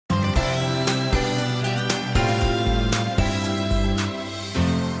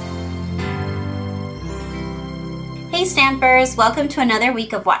Hey Stampers! Welcome to another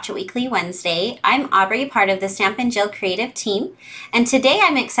week of Watch It Weekly Wednesday. I'm Aubrey, part of the Stampin' Jill creative team, and today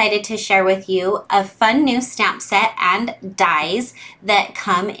I'm excited to share with you a fun new stamp set and dies that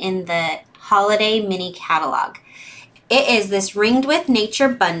come in the holiday mini catalog. It is this Ringed with Nature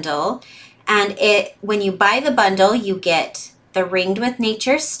bundle, and when you buy the bundle you get the Ringed with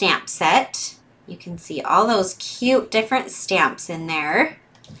Nature stamp set. You can see all those cute different stamps in there.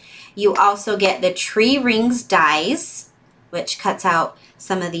 You also get the Tree Rings dies, which cuts out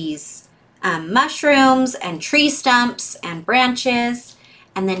some of these mushrooms and tree stumps and branches.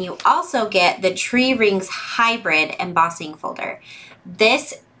 And then you also get the Tree Rings hybrid embossing folder.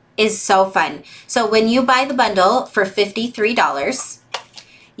 This is so fun. So when you buy the bundle for $53,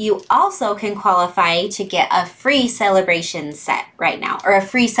 you also can qualify to get a free celebration set right now, or a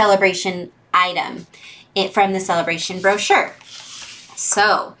free celebration item from the celebration brochure.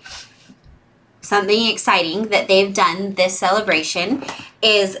 So something exciting that they've done this celebration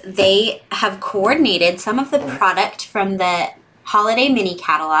is they have coordinated some of the product from the holiday mini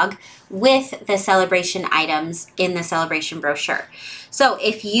catalog with the celebration items in the celebration brochure. So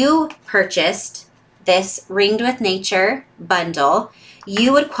if you purchased this Ringed with Nature bundle,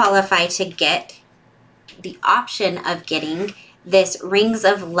 you would qualify to get the option of getting this Rings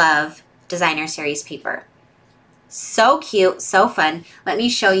of Love designer series paper. So cute, so fun. Let me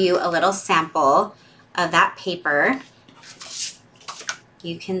show you a little sample of that paper.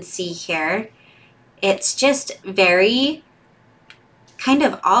 You can see here, it's just very kind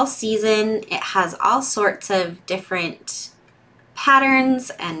of all season. It has all sorts of different patterns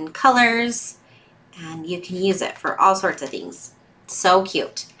and colors, and you can use it for all sorts of things. So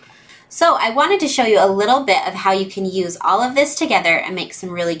cute. So I wanted to show you a little bit of how you can use all of this together and make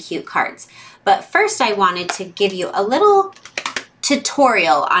some really cute cards. But first I wanted to give you a little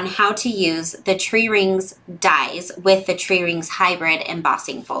tutorial on how to use the Tree Rings dies with the Tree Rings hybrid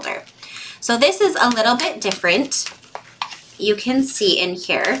embossing folder. So this is a little bit different. You can see in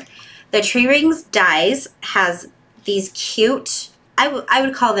here, the Tree Rings dies has these cute, I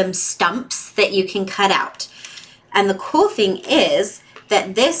would call them stumps that you can cut out. And the cool thing is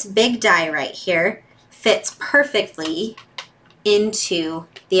that this big die right here fits perfectly into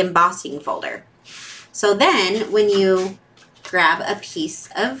the embossing folder. So then when you grab a piece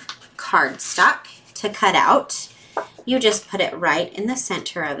of cardstock to cut out, you just put it right in the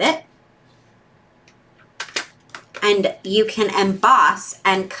center of it, and you can emboss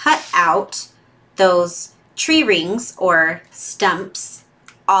and cut out those tree rings or stumps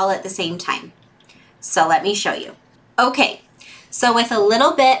all at the same time. So let me show you. Okay, so with a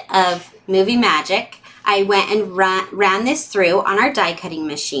little bit of movie magic, I went and ran this through on our die cutting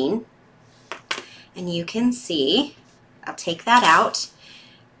machine, and you can see, I'll take that out,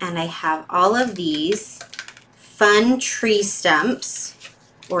 and I have all of these fun tree stumps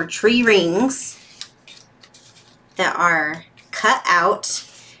or tree rings that are cut out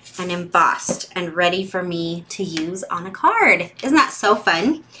and embossed and ready for me to use on a card. Isn't that so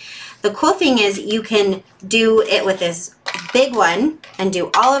fun? The cool thing is you can do it with this big one and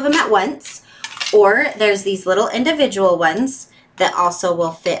do all of them at once, or there's these little individual ones that also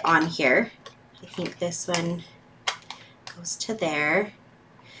will fit on here. I think this one goes to there.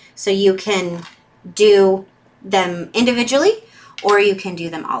 So you can do them individually, or you can do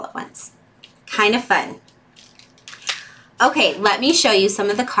them all at once. Kind of fun. Okay, let me show you some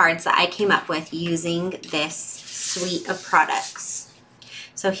of the cards that I came up with using this suite of products.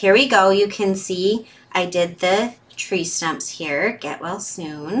 So here we go. You can see I did the tree stumps here. Get well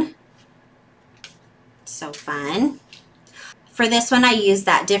soon. So fun. For this one I used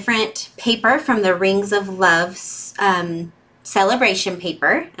that different paper from the Rings of Love celebration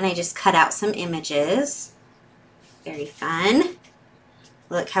paper, and I just cut out some images. Very fun.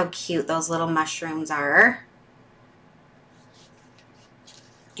 Look how cute those little mushrooms are.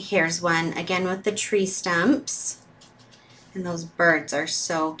 Here's one again with the tree stumps, and those birds are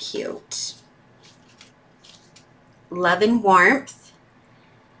so cute. Love and Warmth,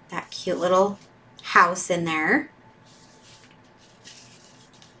 that cute little house in there.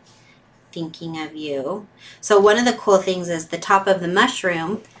 Thinking of You. So one of the cool things is the top of the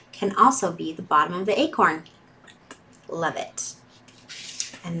mushroom can also be the bottom of the acorn. Love it.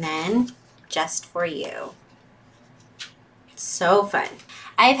 And then Just for You. So fun.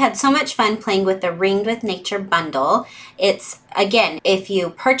 I've had so much fun playing with the Ringed with Nature bundle. It's, again, if you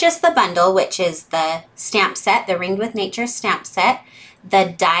purchase the bundle, which is the stamp set, the Ringed with Nature stamp set,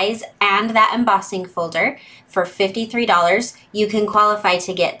 the dies and that embossing folder for $53, you can qualify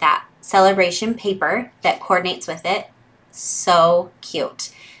to get that celebration paper that coordinates with it. So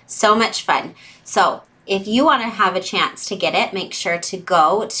cute. So much fun. So If you want to have a chance to get it, make sure to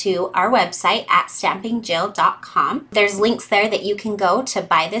go to our website at stampingjill.com. There's links there that you can go to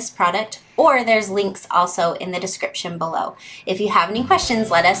buy this product, or there's links also in the description below. If you have any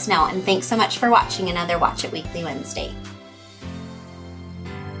questions, let us know, and thanks so much for watching another Watch It Weekly Wednesday.